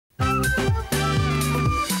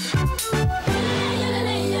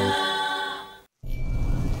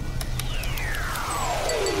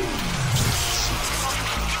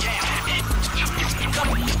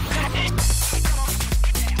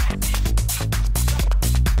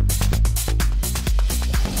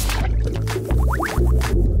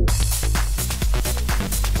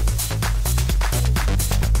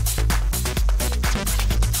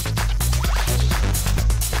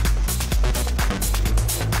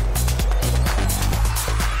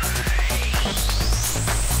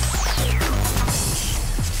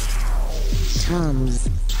TOMz.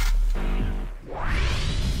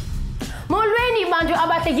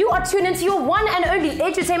 You are tuned into your one and only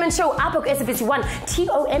entertainment show up at SABC 1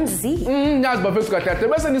 TOMz.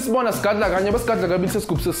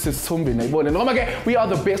 We are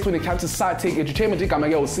the best when it comes to side take entertainment.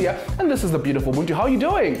 And this is the beautiful Buntu. How are you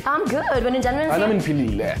doing? I'm good. When in January, I'm in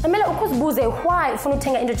Pilile. Why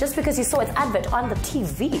just because you saw its advert on the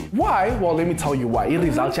TV? Why? Well, let me tell you why. It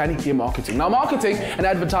is marketing. Now, marketing and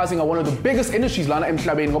advertising are one of the biggest industries.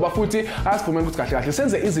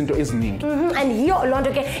 And here,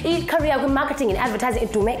 Londo, career with marketing and advertising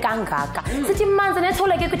to make kangaka. City man's and told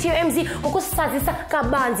like TOMz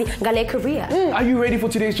career. Are you ready for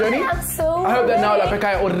today's journey? I hope that now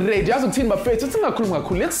already hasn't seen my face.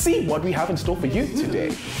 Let's see what we have in store for you today.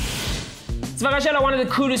 Svakashela, one of the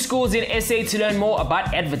coolest schools in SA, to learn more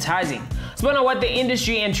about advertising. Spona what the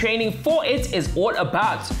industry and training for it is all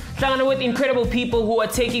about. Hlangana with incredible people who are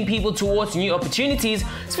taking people towards new opportunities.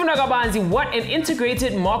 Spona kabanzi what an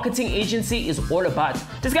integrated marketing agency is all about.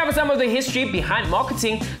 Discover some of the history behind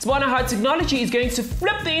marketing. Spona how technology is going to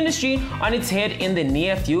flip the industry on its head in the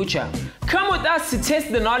near future. Come with us to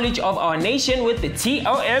test the knowledge of our nation with the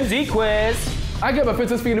TOMz quiz. I get my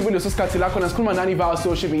first feeling with the our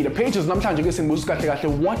social media pages.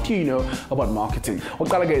 What do you know about marketing? On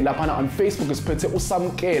Facebook is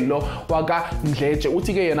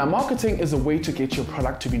marketing is a way to get your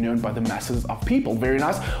product to be known by the masses of people. Very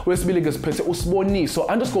nice. So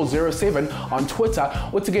 _07 on Twitter.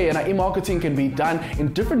 Marketing can be done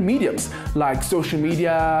in different mediums like social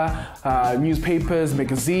media, newspapers,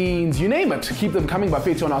 magazines, you name it. Keep them coming by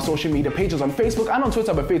Facebook on our social media pages on Facebook and on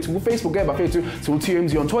Twitter by Facebook by Facebook. So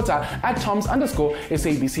TOMz on Twitter at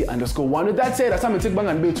TOMz_SABC_1. With that said,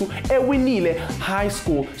 Winile High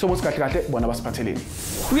School. So we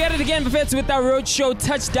at it again with our roadshow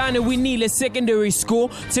touchdown at Winile Secondary School.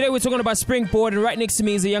 Today we're talking about Springboard, and right next to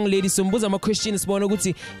me is a young lady. I'm a Christian. Hello.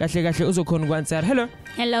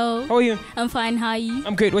 Hello. How are you? I'm fine. How are you?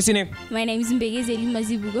 I'm great. What's your name? My name is Mbegezeli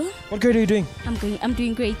Mazibugo. What grade are you doing? I'm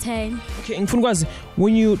doing grade 10. Okay.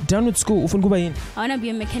 When you're done with school, I want to be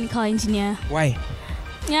a mechanical engineer. Why?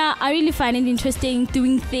 Yeah, I really find it interesting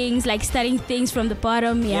doing things, like studying things from the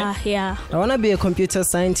bottom. Yeah. I want to be a computer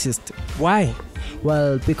scientist. Why?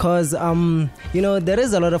 Well, because there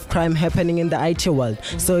is a lot of crime happening in the IT world.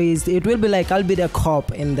 So it will be like I'll be the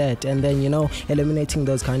cop in that, and then eliminating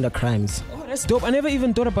those kind of crimes. Oh, that's dope. I never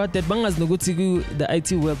even thought about that. Bangas no go to the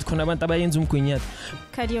IT world.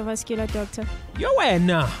 Cardiovascular doctor. Yo, where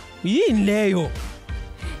now? We in Leo.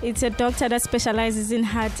 It's a doctor that specializes in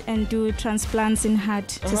heart and do transplants in heart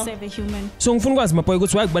to save a human. So ngifuna ukwazi mapho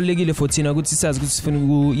ukuthi wakubalekile for thina ukuthi sazi ukuthi sifuna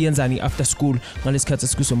ukuyenzani after school ngalesikhathi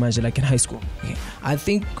sikuso manje like in high school. Okay. I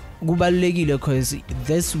think kubalekile because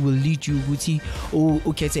this will lead you ukuthi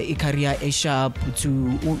ukhethe a career sharp to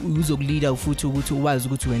uzokuleader futhi ukuthi uwazi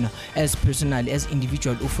ukuthi wena as personal as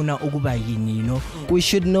individual ufuna ukuba yini, we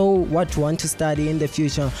should know what we want to study in the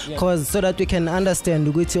future because so that we can understand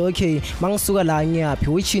ukuthi okay mangisuka la ngiyaphi,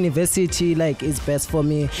 which university like is best for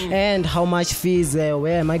me and how much fees,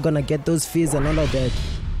 where am I gonna get those fees and all of that.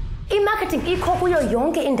 I-marketing ikho kuyo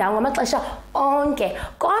yonke indawo ngamaxesha onke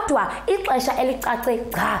kodwa ixesha elicace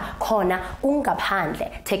cha khona ungaphandle.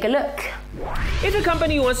 Take a look. If a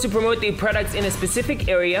company wants to promote their products in a specific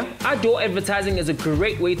area, outdoor advertising is a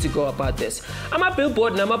great way to go about this. Ama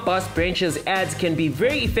billboard and ama bus branches ads can be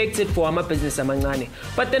very effective for ama business amancane.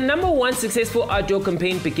 But the #1 successful outdoor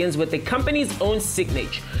campaign begins with the company's own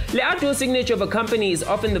signature. The outdoor signature of a company is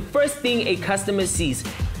often the first thing a customer sees.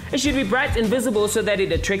 It should be bright and visible so that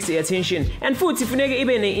it attracts their attention. And futhi funeka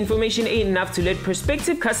ibe information enough to let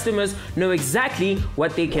prospective customers know exactly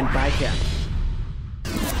what they can buy here.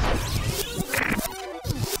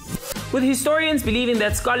 with historians believing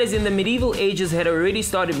that scholars in the medieval ages had already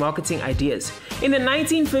started marketing ideas. In the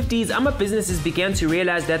 1950s, businesses began to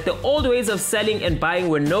realize that the old ways of selling and buying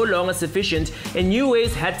were no longer sufficient and new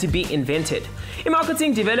ways had to be invented.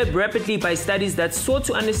 E-marketing developed rapidly by studies that sought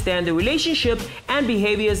to understand the relationship and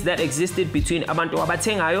behaviors that existed between abantu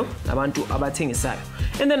abathengayo nabantu abathengisayo.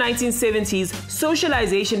 In the 1970s,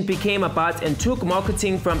 socialization became about and took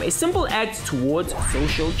marketing from a simple act towards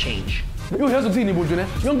social change. Here's what you do.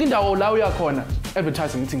 Yonke indawo la uyakhona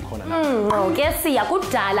advertising ithi khona la. Okay, siya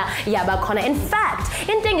kudala yaba khona. In fact,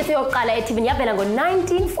 intengiso yokuqala eTV yavela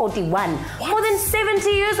ngo-1941, more than 70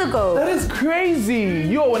 years ago. That is crazy.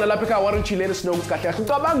 Yo, wena lapha ekhaya, why don't you let us know ukuthi kahle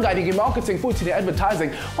ucabangani nge-marketing futhi ne-advertising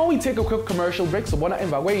while we take a quick commercial break sobona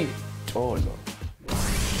emva kwey'tolo.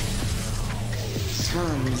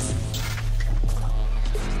 TOMz.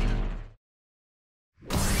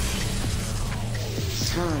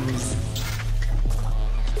 TOMz.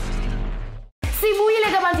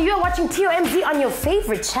 You are watching TOMz on your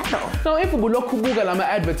favorite channel. Now, if we look kubuka lama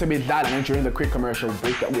adverts bedlala during the quick commercial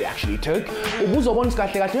break that we actually took, ubuzobona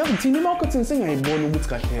kahle kahle yakuthini marketing singayibona ukuthi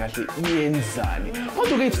kahle kahle iyenzani.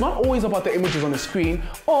 Kodwa it's not always about the images on the screen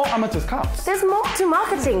or amateurs cups. There's more to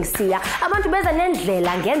marketing, siya. Abantu beza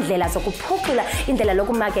nendlela ngendlela zokuphucula indlela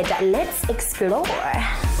lokumarketa. Let's explore.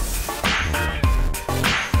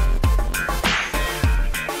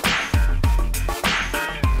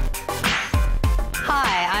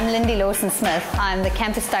 I'm Lindy Lawson-Smith. I'm the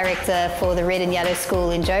campus director for the Red and Yellow School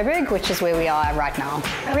in Joburg, which is where we are right now.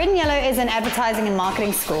 Red and Yellow is an advertising and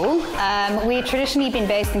marketing school. We've traditionally been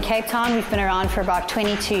based in Cape Town. We've been around for about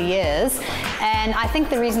 22 years. And I think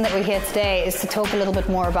the reason that we're here today is to talk a little bit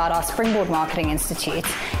more about our Springboard Marketing Institute,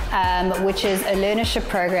 which is a learnership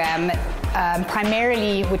program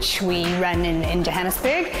primarily which we run in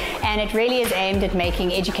Johannesburg, and it really is aimed at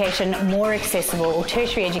making education more accessible, or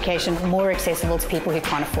tertiary education more accessible to people who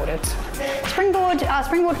can't afford it. Our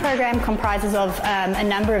Springboard program comprises of a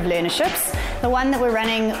number of learnerships. The one that we're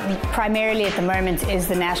running primarily at the moment is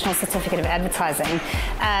the National Certificate of Advertising.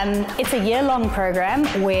 It's a year-long program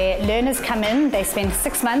where learners come in, they spend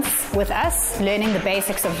 6 months with us learning the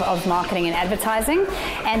basics of marketing and advertising,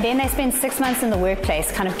 and then they spend 6 months in the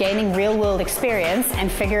workplace kind of gaining real-world experience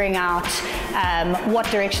and figuring out what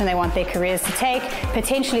direction they want their careers to take,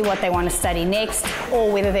 potentially what they want to study next,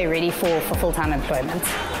 or whether they're ready for full-time employment.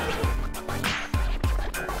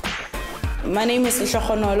 My name is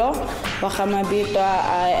Ishakhonolo Wakamabitwa.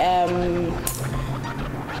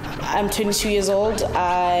 I'm 22 years old.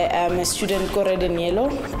 I am a student at Red and Yellow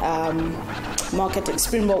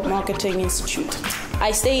Springboard Marketing Institute.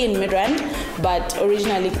 I stay in Midrand, but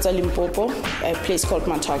originally it's a Limpopo, a place called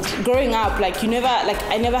Matag. Growing up,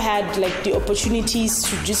 I never had the opportunities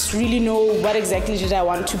to just really know what exactly did I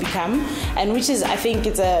want to become, and which is, I think,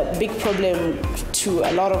 it's a big problem to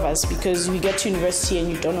a lot of us, because we get to university and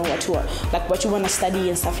you don't know what you want to study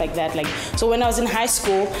and stuff like that. So when I was in high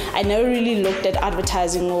school, I never really looked at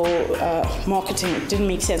advertising or marketing. It didn't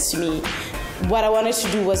make sense to me. What I wanted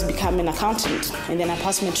to do was become an accountant, and then I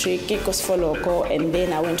passed matric, and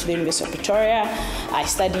then I went to the University of Pretoria. I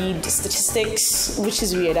studied statistics, which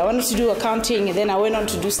is weird. I wanted to do accounting, and then I went on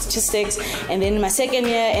to do statistics, and then in my second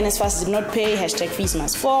year, NSFAS did not pay, #fees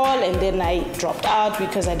must fall, and then I dropped out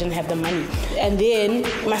because I didn't have the money. And then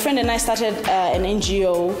my friend and I started an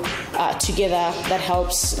NGO together that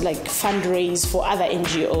helps fundraise for other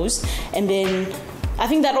NGOs, and then I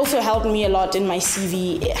think that also helped me a lot in my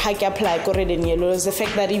CV. I applied Red and Yellow is the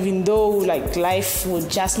fact that even though life would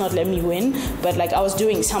just not let me win, but I was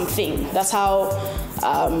doing something. That's how,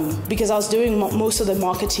 because I was doing most of the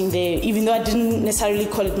marketing there, even though I didn't necessarily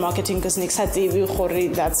call it marketing, because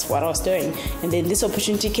that's what I was doing. And then this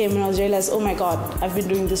opportunity came and I realized, oh my God, I've been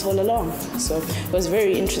doing this all along. So it was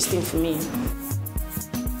very interesting for me.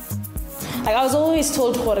 I was always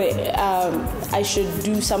told I should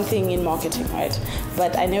do something in marketing, right?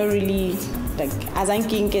 But I never really and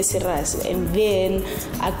then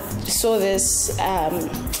I saw this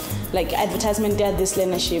advertisement there, this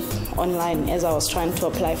learnership online as I was trying to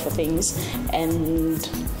apply for things, and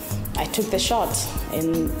I took the shot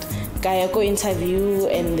and Gayako interview,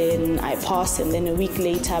 and then I passed, and then a week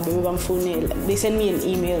later they sent me an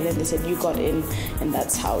email and they said you got in, and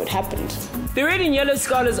that's how it happened. The Red and Yellow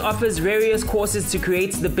Scholars offers various courses to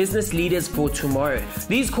create the business leaders for tomorrow.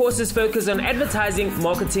 These courses focus on advertising,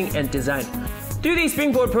 marketing and design. Through the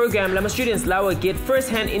Springboard program, Lama students Lawa get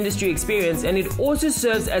first-hand industry experience, and it also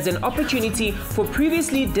serves as an opportunity for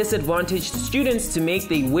previously disadvantaged students to make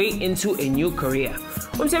their way into a new career.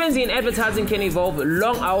 TOMz in advertising can involve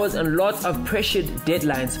long hours and lots of pressured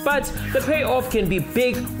deadlines, but the payoff can be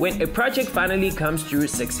big when a project finally comes through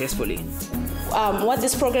successfully. What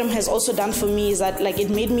this program has also done for me is that it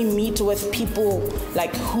made me meet with people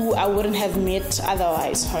who I wouldn't have met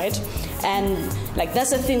otherwise, right? And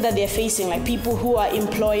that's the thing that they're facing, people who are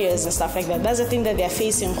employers and stuff like that. That's the thing that they're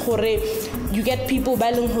facing. You get people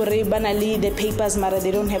banally the papers matter,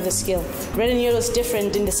 they don't have the skill. Red and Yellow is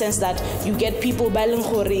different in the sense that you get people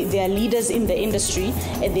they are leaders in the industry,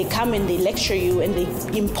 and they come and they lecture you and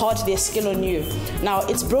they impart their skill on you. Now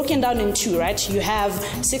it's broken down in two, right? You have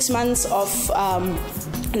 6 months of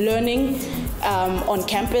learning on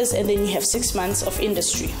campus, and then you have 6 months of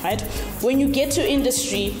industry, right? When you get to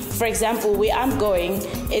industry, for example, where I'm going,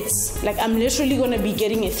 it's I'm literally going to be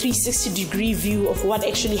getting a 360-degree view of what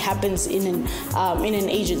actually happens in an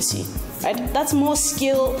agency, right? That's more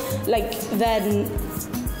skill than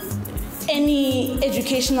any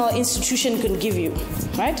educational institution can give you,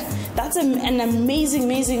 right? That's an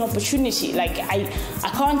amazing opportunity. I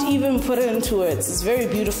can't even put it into words. It's very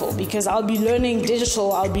beautiful because I'll be learning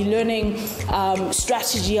digital, I'll be learning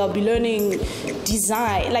strategy, I'll be learning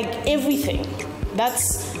design, everything.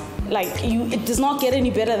 That's it does not get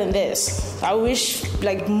any better than this. I wish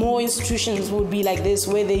more institutions would be like this,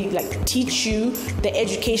 where they teach you the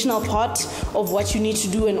educational part of what you need to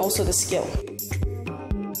do and also the skill.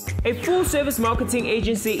 A full-service marketing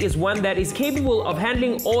agency is one that is capable of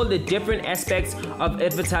handling all the different aspects of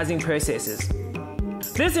advertising processes.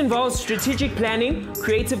 This involves strategic planning,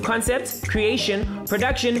 creative concept, creation,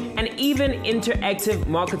 production, and even interactive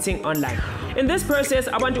marketing online. In this process,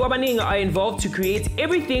 abantu abaningi are involved to create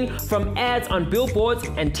everything from ads on billboards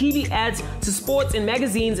and TV ads to sports in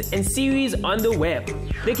magazines and series on the web.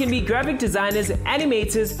 They can be graphic designers,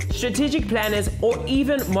 animators, strategic planners, or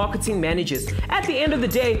even marketing managers. At the end of the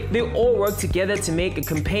day, they all work together to make a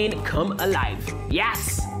campaign come alive.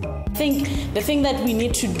 Yes! I think the thing that we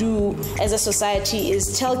need to do as a society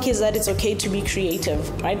is tell kids that it's okay to be creative,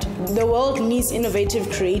 right? The world needs innovative,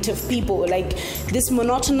 creative people. This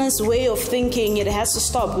monotonous way of thinking, it has to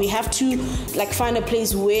stop. We have to find a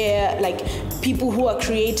place where people who are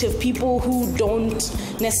creative, people who don't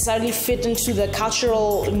necessarily fit into the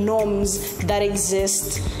cultural norms that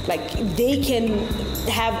exist, they can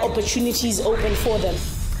have opportunities open for them.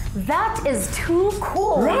 That is too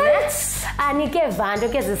cool, right? Anike vando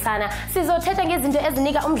kezisana sizothetha ngezinto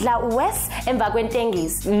ezinika umdla uwes emva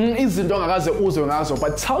kwentengisi. Izinto ongakaze uzwe ngazo,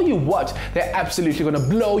 but tell you what, they're absolutely going to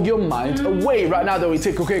blow your mind away. Right now, though, we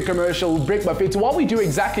take a quick commercial break, but while we do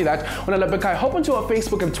exactly that, hop onto our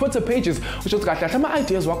Facebook and Twitter pages, which is got some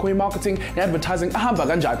ideas wakho marketing and advertising ahamba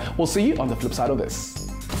kanjani. We'll see you on the flip side of this.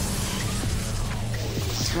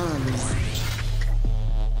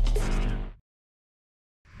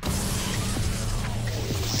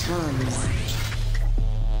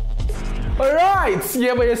 Alright,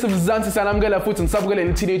 yes, Mzansi Sanamgala Foot and Sabgala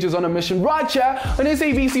and Teenagers on a Mission right here on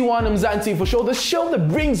SABC One Mzansi for sure, the show that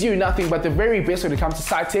brings you nothing but the very best when it comes to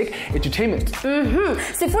side tech entertainment.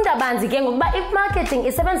 Sifunda banzi ke ngokuba i-marketing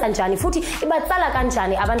isebenza njani futhi ibatsala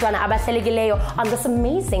kanjani abantwana abahlelekileyo on this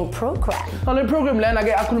amazing program. On the program lana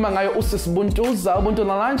ke akhuluma ngayo usisibuntuza ubuntu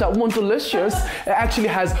nalanja ubuntu licious actually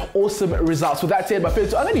has awesome results. With that said,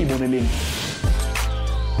 bafethu anganiboneleni.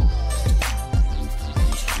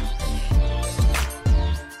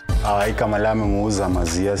 Igama lami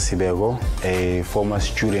nguZamazia Sibeko, a former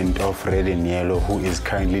student of Red and Yellow who is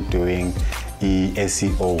currently doing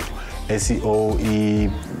SEO. SEO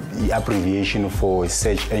is abbreviation for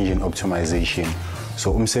search engine optimization.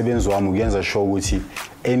 So umsebenzi wami uyenza sure ukuthi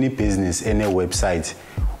any business, any website,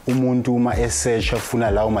 umuntu uma search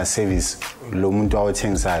afuna lawo ma service lo muntu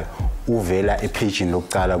awathengisayo uvela epage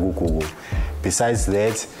lokuqala ku Google. Besides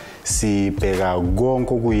that, sibheka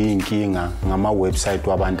konke okuyinkinga ngama website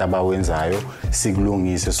wabantu abawenzayo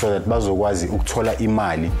sikulungise so that bazokwazi ukuthola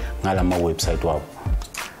imali ngalama website wabo.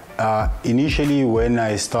 Initially when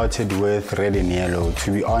I started with Red and Yellow,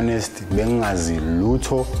 to be honest, bengazi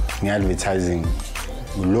lutho ngeadvertising.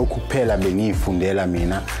 Lokhu kuphela bengifundela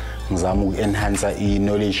mina ngizama ukenhance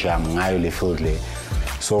iknowledge yami ngayo le field le.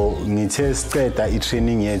 So ngithe siceda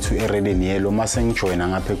itraining yethu eRed and Yellow mase ngijoina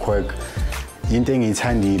ngapha eQuark. Into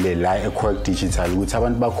engiyithandile la eQuark Digital ukuthi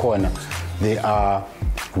abantu bakhona they are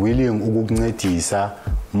willing ukukuncedisa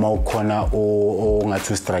mawukhona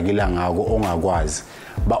ongathi struggle ngako ongakwazi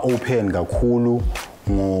ba open kakhulu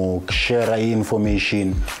ngokushare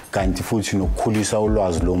information kanti futhi nokukhulisa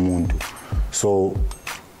ulwazi lomuntu. So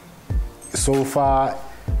so far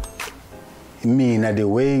mina the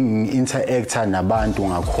way ngi-interacta nabantu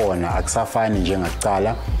ngakhona akusafani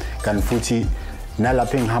njengakuqala kanti futhi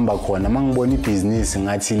nalapho engihamba khona mangibona ibhizinisi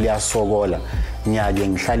ngathi liyasokola ngiyake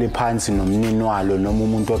ngihlale phansi nomnini walo noma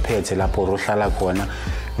umuntu ophethe lapho rohlala khona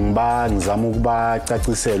ngizama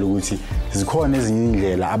ukubacacisela ukuthi zikhona ezinye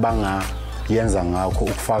indlela abangayenza ngakho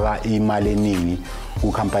ukufaka imali eningi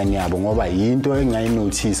ku-company yabo ngoba yinto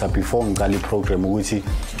engayinothisa before ngiqala iprogram ukuthi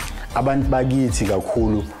abantu bakithi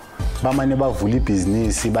kakhulu bamane bavula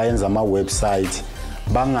ibhizinisi bayenza ama-website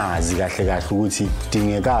bangazi kahle ukuthi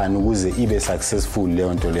dingekani ukuze ibe successful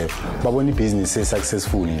leyo nto leyo babona ibhizinisi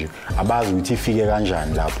e-successful nje abazi ukuthi ifike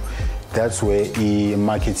kanjani lapho. That's where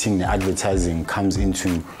i-marketing ne-advertising comes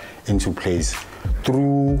into place.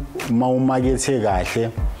 Through mawumakethe kahle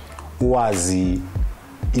wazi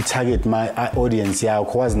i-target audience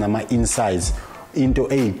yakho wazi nama-insights into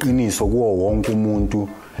eyiqiniso kuwo wonke umuntu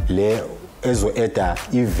le ezo-eda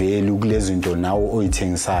i-value kulezi zinto nawe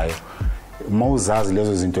oyithengisayo. Mawuzazi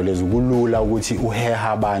lezo zinto lezo kulula ukuthi uheha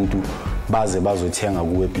abantu baze bazothenga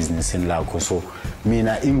kuwe ebhizinisini lakho. So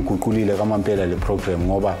mina ingiguqulile kwamampela le program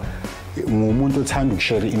ngoba ngumuntu othanda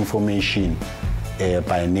ukushare information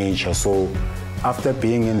by nature. So after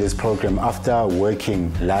being in this program, after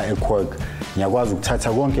working la eQuark, ngiyakwazi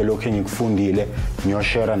ukuthatha konke lokho engikufundile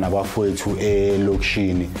ngiyoshare nabafowethu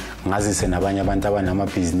elokishini ngazise nabanye abantu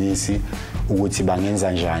abanamabhizinisi ukuthi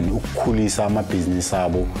bangenza njani ukukhulisa amabhizinisi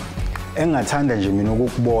abo. Engathanda nje mina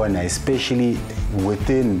ukukubona especially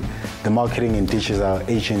within the marketing and digital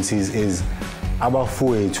agencies is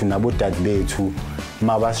abafowethu nabodade bethu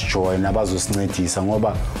mabasijoin abazosincedisa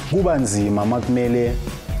ngoba kuba nzima makumele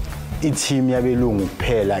i-team yabelungu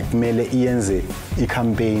kuphela kumele iyenze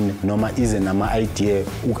i-campaign noma ize nama-idea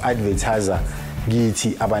uku-advertiser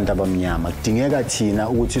kithi abantu abamnyama. Kudingeka thina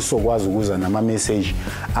ukuthi sokwazi ukuza nama-message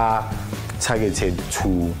a-targeted to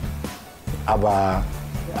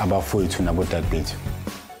abafowethu nabodade bethu.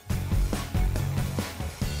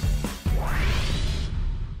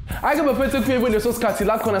 Ake baphethe kufike kuleso sikhathi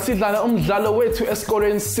la khona sidlala umdlalo wethu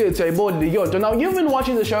esikoleni sethu yayibona leyo nto. Now you've been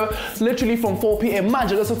watching the show literally from 4 p.m.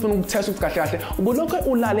 manje lesifuna ukutesta ukuthi kahle kahle ubulokho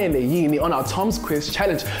ulalele yini on our TOMz quiz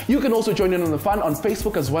challenge. You can also join in on the fun on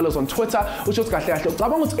Facebook as well as on Twitter. Usho ukuthi kahle kahle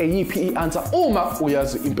ucabanga ukuthi eyiphi i-answer uma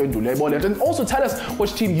uyazi impendulo yayibona lento. And also tell us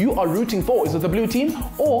which team you are rooting for. Is it the blue team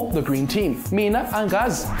or the green team? Mina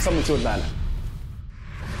angazi something to udlala.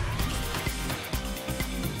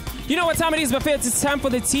 You know what time it is, Buffett? It's time for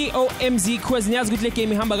the TOMz quiz.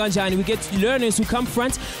 We get learners who come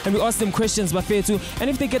front and we ask them questions, Buffett. And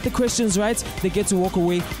if they get the questions right, they get to walk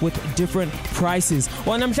away with different prizes.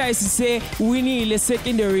 Well, I'm trying to say we need a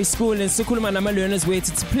secondary school and Sukulmanama learners way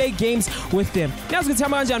to play games with them. Now,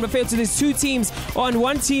 Buffett, there's two teams. On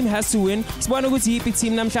one team has to win.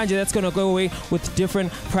 Team that's going to go away with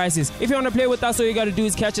different prizes. If you want to play with us, all you got to do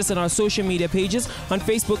is catch us on our social media pages. On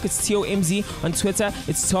Facebook, it's TOMz. On Twitter,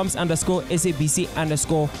 it's TOMz_SABC_1.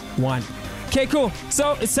 Okay, cool.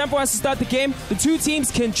 So it's time for us to start the game. The two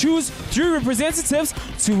teams can choose 3 representatives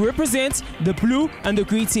to represent the blue and the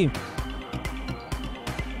green team.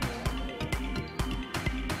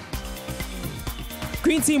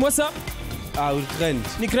 Green team, what's up? Ugrand.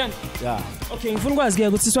 Nigrand? Yeah. Okay, ngifuna ukwazi ke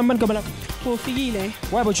ukuthi siswambani kabala. Ufikile.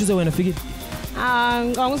 Why about choose wena fikile?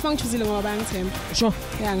 Ngicabanga ukuthi bangithuzile ngoba bayangithemba. Sure.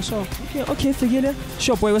 Yeah, ngisho. Okay, fikile.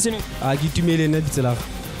 Sure boy, what's your name? Ngitumele nebitse la.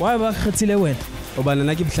 Why ba khathile wena? Obana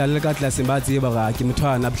nna ke bhlale ka class mbatse ba ga ke motho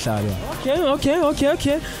ana bhlale.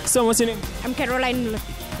 Okay. So what's your name? I'm Caroline.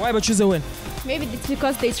 Why about choose wena? Maybe it's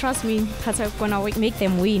because they trust me that I'm gonna make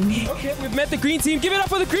them win. Okay, we've met the green team. Give it up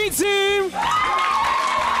for the green team!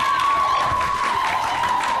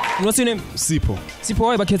 What's your name? Sipho. Sipho,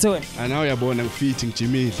 why bakhethe wena? Now uyabona ngifit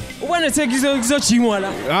ngijimile. Ubona take kuzojimwa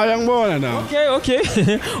la. Hayi ngibona now. Okay.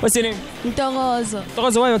 What's your name? Ntokozo.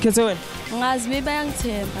 Ntokozo, why bakhethe wena? Ngazi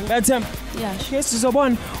bayangithemba. Bayangithemba? Yeah. Yes,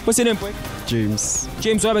 sizobona. What's your name boy? James.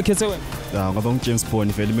 James, why bakhethe wena? Ngoba ngiJames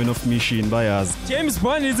Bond, element of mission bayazi. James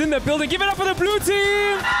Bond is in the building. Give it up for the blue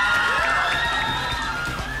team.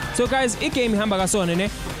 So guys, i-game ihamba kasona ne.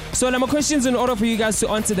 So now my questions in order for you guys to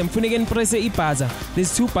answer them. There's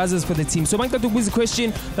 2 buzzers for the team. So the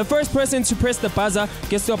question, the first person to press the buzzer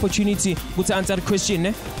gets the opportunity to answer the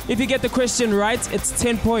question. If you get the question right, it's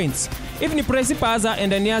 10 points. If you press the buzzer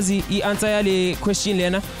and then you answer the question,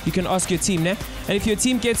 you can ask your team. And if your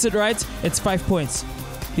team gets it right, it's 5 points.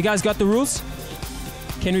 You guys got the rules?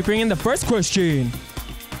 Can we bring in the first question?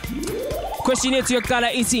 Question here to your Kala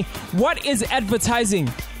Isi. What is advertising?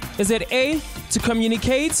 Is it A, to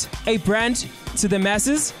communicate a brand to the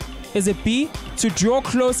masses? Is it B, to draw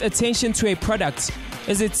close attention to a product?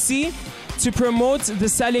 Is it C, to promote the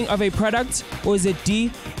selling of a product, or is it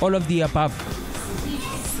D, all of the above?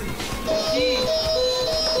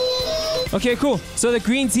 Okay, cool. So the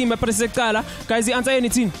green team, guys, the answer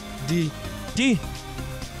anything? D. D.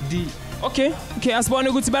 D. Okay, as one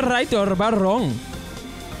good to be right or wrong.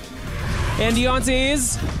 And the answer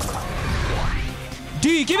is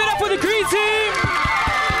D. Give it up for the green team.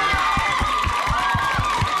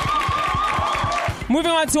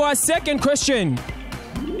 Moving on to our second question.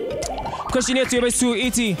 Question here to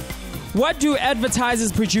E.T. What do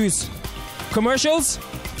advertisers produce? Commercials,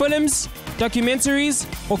 films, documentaries,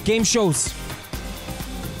 or game shows?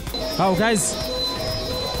 Oh, guys.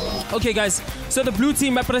 Okay, guys. So the blue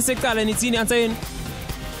team, and it's in answer in?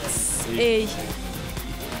 A.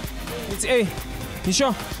 It's A. You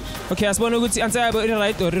sure? Okay, I want to answer about it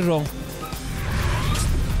right or wrong.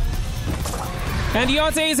 And the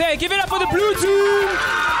answer is A. Give it up for the blue team.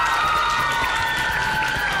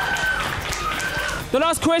 The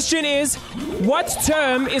last question is, what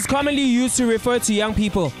term is commonly used to refer to young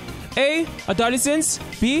people? A, adolescents,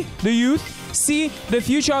 B, the youth, C, the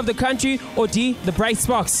future of the country, or D, the bright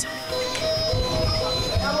sparks?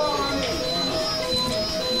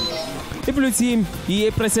 The blue team,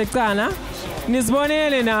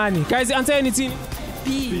 guys, answer anything?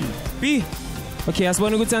 B. B. Okay, as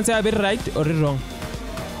one good answer, a bit right or wrong.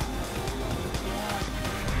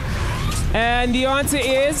 And the answer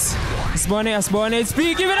is Asbone, it's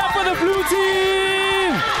B. Give it up for the blue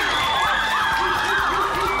team.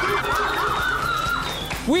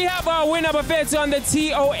 We have our winner Bafetti on the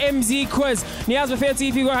TOMZ quiz. Niaz Bafetti,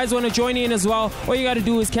 if you guys want to join in as well, all you got to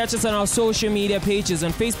do is catch us on our social media pages.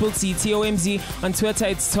 On Facebook, see TOMZ. On Twitter,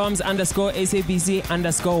 it's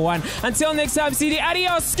TOMz_SABC_1. Until next time, CD,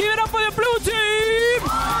 adios. Give it up for the blue team.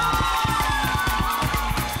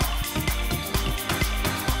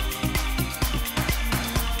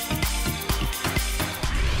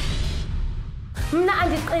 Mna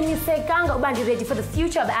andiqinisekanga uba ready for the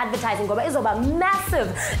future of advertising ngoba izoba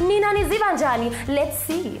massive. Nina niziva njani? Let's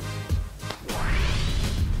see.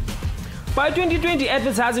 By 2020,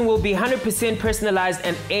 advertising will be 100% personalized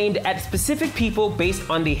and aimed at specific people based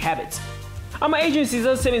on their habits. Our agencies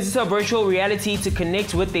are using virtual reality to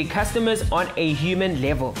connect with their customers on a human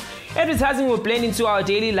level. Advertising will blend into our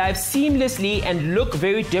daily lives seamlessly and look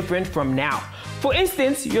very different from now. For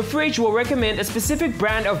instance, your fridge will recommend a specific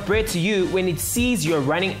brand of bread to you when it sees you're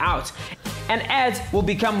running out. And ads will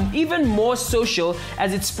become even more social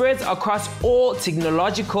as it spreads across all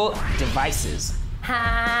technological devices.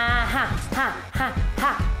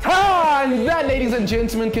 And that, ladies and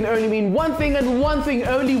gentlemen, can only mean one thing and one thing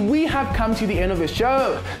only. We have come to the end of the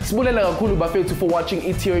show. Sibulela kakhulu bafethu for watching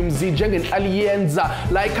TOMZ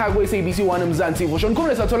njenge-aliyenza like SABC1 Mzansi. For sure,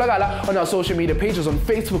 satholakala on our social media pages. On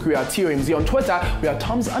Facebook, we are TOMZ. On Twitter, we are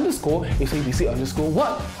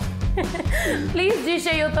TOMz_SABC_1. Please do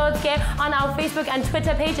share your thoughts on our Facebook and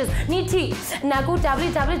Twitter pages. Niti naku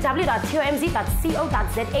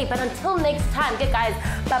www.tomz.co.za. But until next time, guys,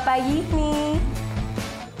 bye-bye.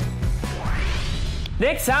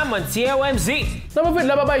 Next time on TOMZ. Some of it,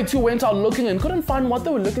 Lababai too, went out looking and couldn't find what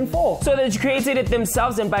they were looking for. So they created it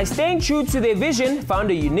themselves, and by staying true to their vision,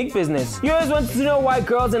 found a unique business. You always want to know why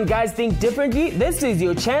girls and guys think differently? This is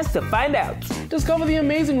your chance to find out. Discover the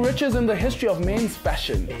amazing riches in the history of men's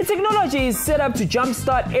fashion. The technology is set up to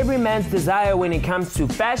jumpstart every man's desire when it comes to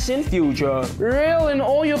fashion future. Real in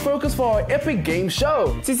all your focus for our epic game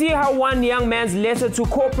show. To see how one young man's letter to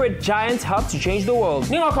corporate giants helped to change the world.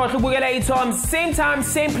 TOMz, same time,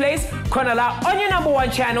 same place. Konala on your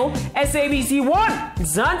 #1 channel, SABC1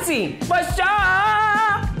 Mzansi. Bye.